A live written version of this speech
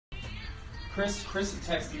Chris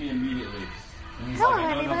texted me immediately. And he's Hello, like,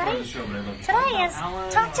 I know I'm not part of everybody. the show, but I love you. Today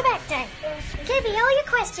is Talk to Mac Day. Give me all your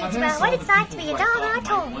questions about what it's like to be a dog on a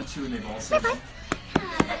toy. Bye-bye.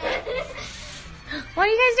 What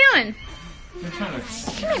are you guys doing? They're trying to...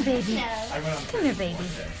 Come here, baby. Come here, baby.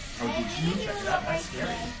 Oh, did you check it out? That's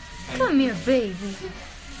scary. Come here, baby.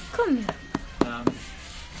 Come here.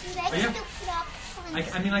 But yeah,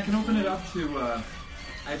 I mean, I can open it up to...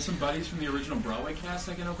 I have some buddies from the original Broadway cast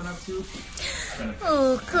I can open up to.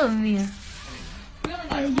 Oh, come here.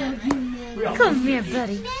 Come here,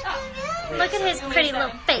 buddy. Look at his pretty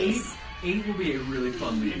little face. 8 will be a really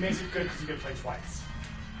fun It lead. makes it good because you can play twice.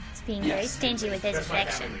 He's being very stingy with his That's my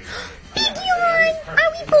affection. family. Thank you, Ron.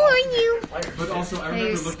 Are we boring you? But also, I remember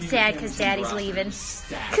He's looking sad at because the Daddy's roster, leaving. it was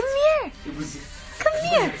stacked. Come here. It was... Come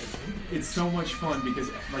here. It's so much fun because,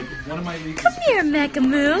 like, one of my leagues Come is here,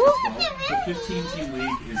 Macamoo. the 15-team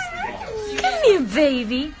league is awesome. Come here,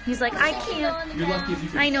 baby. He's like, I can't. You're lucky if you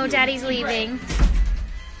can I know feel Daddy's it. leaving.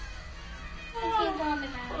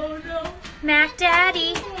 Oh, no. Mac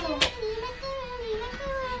Daddy.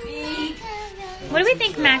 What do we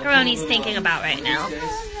think Macaroni's thinking about right now?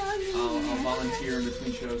 I'll volunteer in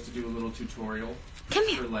between shows to do a little tutorial. Come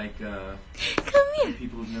here. For, like, Come here.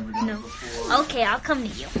 people who've never done No. it before. Okay, I'll come to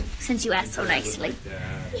you, since you asked so nicely. Like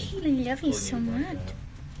that. I love you so much.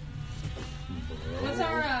 What's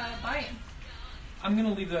our buy-in? I'm going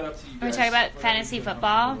to leave that up to you guys. Are we talking about fantasy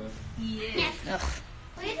football? Yes. Ugh.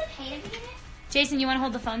 What is it pay to be in it? Jason, you want to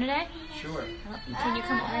hold the phone today? Sure. Can you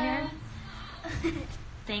come over here?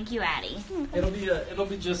 Thank you, Addie. It'll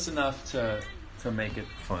be just enough to make it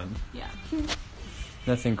fun. Yeah.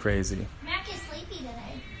 Nothing crazy. Mac is sleepy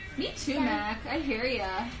today. Me too, Mac. I hear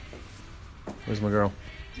ya. Where's my girl?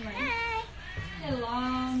 Hi. A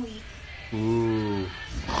long week. Ooh.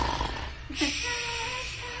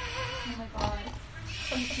 Oh my god.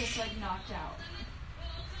 I'm just like knocked out.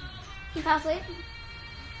 You fell asleep?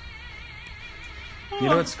 You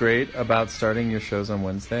know what's great about starting your shows on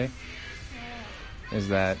Wednesday? Is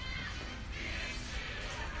that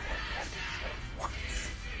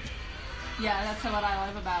Yeah, that's what I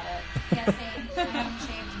love about it. Yes, I haven't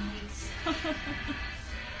shaved in weeks.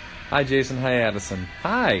 Hi Jason, hi Addison.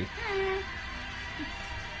 Hi.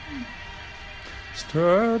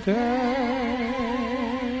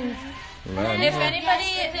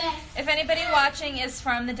 If anybody watching is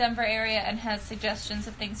from the Denver area and has suggestions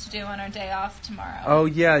of things to do on our day off tomorrow. Oh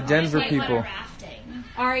yeah, Denver people. Rafting.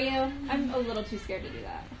 Are you? I'm a little too scared to do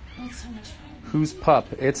that. It's so much fun. Whose pup?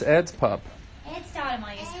 It's Ed's pup. It's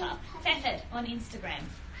Dynamite's pup. Fefed on Instagram.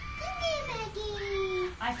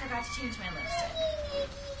 I forgot to change my lipstick.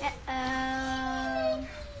 Uh-oh.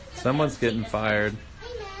 Someone's getting fired.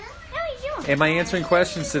 How are you doing? Am I answering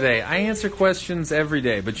questions today? I answer questions every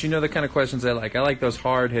day, but you know the kind of questions I like. I like those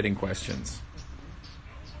hard-hitting questions.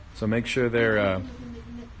 So make sure they're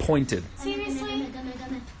pointed Seriously?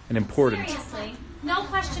 and important. Seriously. No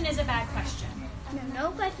question is a bad question.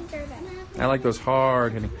 No questions are bad. I like those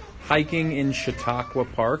hard-hitting. Hiking in Chautauqua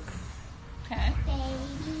Park. Okay.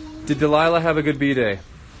 Did Delilah have a good B-day?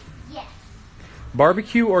 Yes.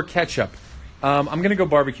 Barbecue or ketchup? I'm going to go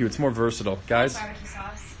barbecue. It's more versatile. Guys? Barbecue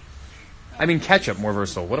sauce. I mean ketchup, more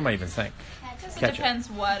versatile. What am I even saying? It Ketchup. depends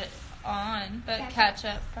what on, but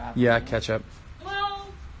ketchup probably. Yeah, ketchup. Well,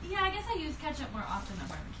 yeah, I guess I use ketchup more often than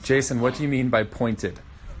barbecue sauce. Jason, what do you mean by pointed?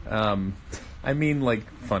 I mean, like,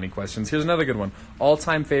 funny questions. Here's another good one.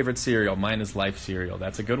 All-time favorite cereal. Mine is Life cereal.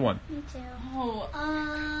 That's a good one. Me too. Oh,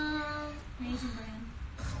 Raisin Bran.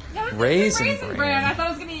 no, it's Raisin Raisin Bran. I thought I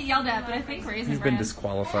was gonna get yelled at, but I think Raisin He's Bran. been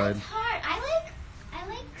disqualified. It's hard. I like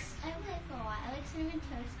a lot. I like cinnamon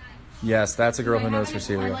toast crunch. Yes, that's a girl who I knows have her an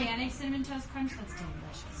cereal. organic cinnamon toast crunch that's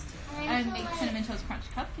delicious too. And I And also make like, cinnamon toast crunch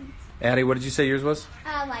cupcakes. Addie, what did you say yours was?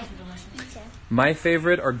 like me too. My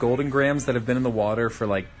favorite are Golden Grams that have been in the water for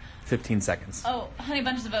like 15 seconds. Oh, honey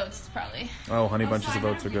bunches of oats probably. Oh, Honey Bunches of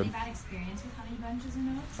Oats are good. Bad experience with honey bunches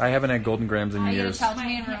and oats. I haven't had Golden Grams in Are you gonna years. tell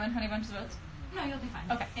me and ruin honey bunches of oats? No, you'll be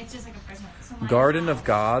fine. Okay. It's just like a personal. So my Garden of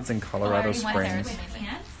Gods in Colorado already went there. Springs. with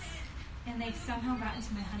ants, and they somehow got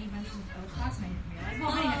into my honey bunches of oats box, and I didn't realize.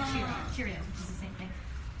 Well, honey nut Cheerios, which is the same thing.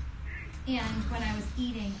 And when I was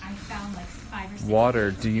eating, I found like 5 or 6.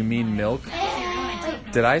 Water, do you mean milk? cereal, and I didn't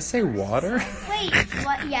know. Did I say water? Wait,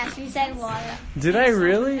 what? Yes, you said water. Did I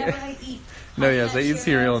really? Whenever I eat No, yes, I eat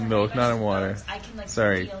cereal and Cheerios or milk, honey not bunches in of water. oats, I can like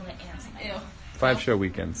Sorry. feel the ants in my Ew. mouth. 5 show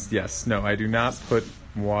weekends. Yes. No, I do not put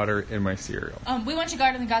water in my cereal. We went to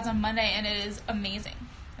Garden of the Gods on Monday, and it is amazing.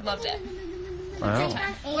 I loved it. Wow.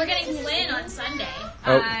 We're getting Flynn on Sunday.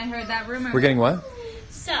 Oh. I heard that rumor. We're getting what?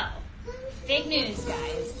 So, big news,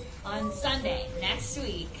 guys. On Sunday, next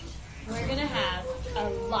week, we're going to have a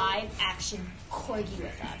live action corgi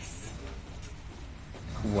with us.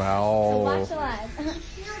 Wow.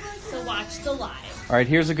 So watch the live. All right,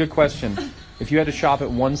 here's a good question. If you had to shop at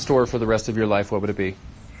one store for the rest of your life, what would it be?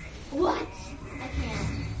 What? I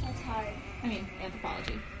can't. That's hard. I mean,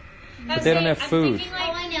 anthropology. But they don't have food. I'm thinking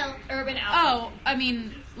like I know. Urban Outfitters. Oh, I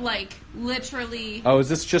mean, like, literally. Oh, is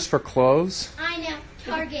this just for clothes? I know.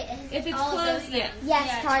 Target. If it's all of clothes, those yeah. things. Yes,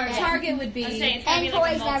 Yeah, Target. Target would I'm be. saying it's gonna And be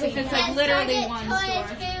like a toys and everything. It's like Yes, literally Target, one toys, store.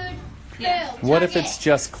 food, Yeah. food. What if Target. it's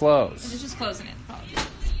just clothes? It's just clothes and anthropology.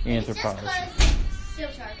 It's just Anthropology. clothes, still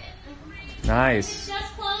Target. Nice.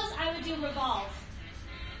 Just clothes, I would do Revolve.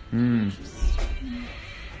 Hmm.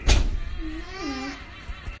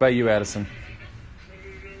 What about you, Addison?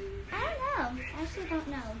 I don't know. I actually don't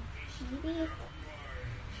know.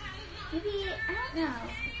 Maybe, I don't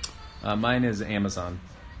know. Mine is Amazon.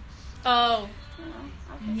 Oh.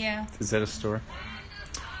 Yeah. Is that a store?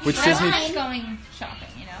 Which I Disney? like going shopping,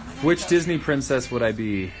 you know. Which Disney princess would I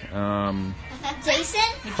be? Jason?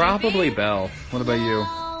 Probably Belle. What about you?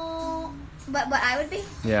 No. But what I would be?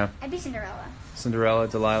 Yeah, I'd be Cinderella. Cinderella,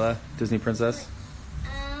 Delilah, Disney princess.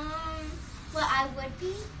 What I would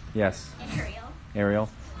be? Yes. Ariel. Ariel.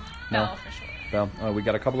 No. Belle, for sure. Belle. Oh, we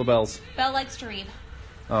got a couple of bells. Belle likes to read.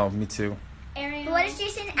 Oh, me too. Ariel. But what does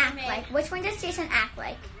Jason act like? Which one does Jason act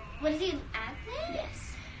like? What does he act like?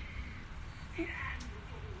 Yes.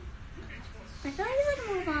 I feel like he's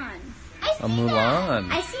like a Mulan. I see A Mulan.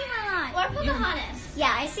 that. I see Mulan. Or Pocahontas.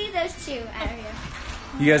 Yeah, I see those two. Ariel.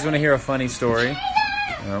 You guys want to hear a funny story?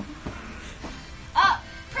 Oh. Oh,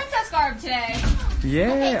 princess garb today.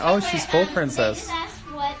 Yeah. Oh, she's full princess. They just asked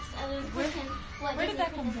what Where did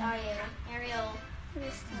that come from? Ariel.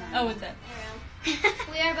 Oh, what's it? Ariel.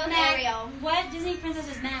 We are both Ariel. What Disney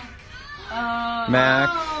princess is Mac? Mac.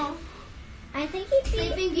 Oh. I think he's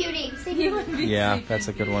Sleeping Beauty. Yeah, that's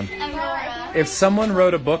a good one. Aurora. If someone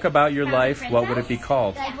wrote a book about your life, what would it be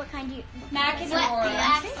called? Like what kind do you? Mac is What do you Aurora.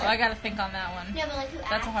 act Oh, I gotta think on that one. No, but like who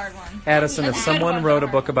That's a acts? hard one. Addison, if someone wrote a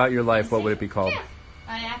book about your life, what would it be called?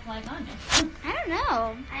 I act like Anya. I don't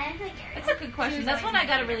know. I act like That's a good question. That's one I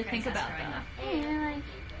gotta really think about, though. Ariel.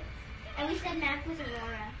 And we said Mac was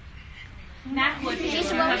Aurora. Mac would be.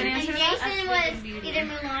 Jason, You what have was an answer? Jason was either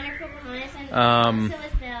Mulan or Pocahontas, and so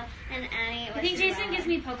was Bill, and Annie was I think Jason Cinderella. gives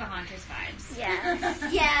me Pocahontas vibes. Yeah.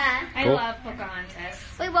 Yeah. I Cool. love Pocahontas.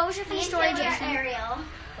 Wait, what was your funny story, Jason? Ariel.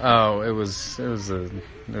 Oh, it was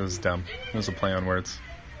dumb. It was a play on words.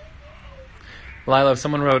 Lila, if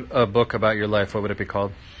someone wrote a book about your life, what would it be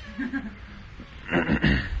called?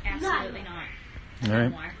 Absolutely not. All right.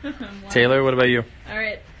 More. Taylor, what about you? All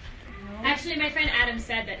right. Actually, my friend Adam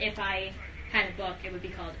said that if I had a book, it would be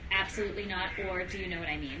called Absolutely Not or Do You Know What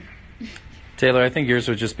I Mean? Taylor, I think yours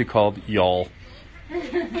would just be called Y'all.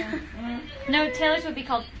 No, Taylor's would be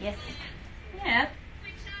called Yes. Yeah.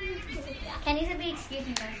 Kenny's would be excuse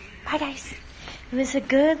me, guys. Bye, guys. It was a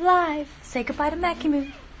good life. Say goodbye to Mackie Moo.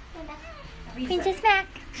 Princess Mac.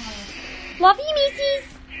 Love you,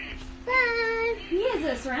 Macy's. Bye. He is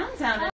a surround sound.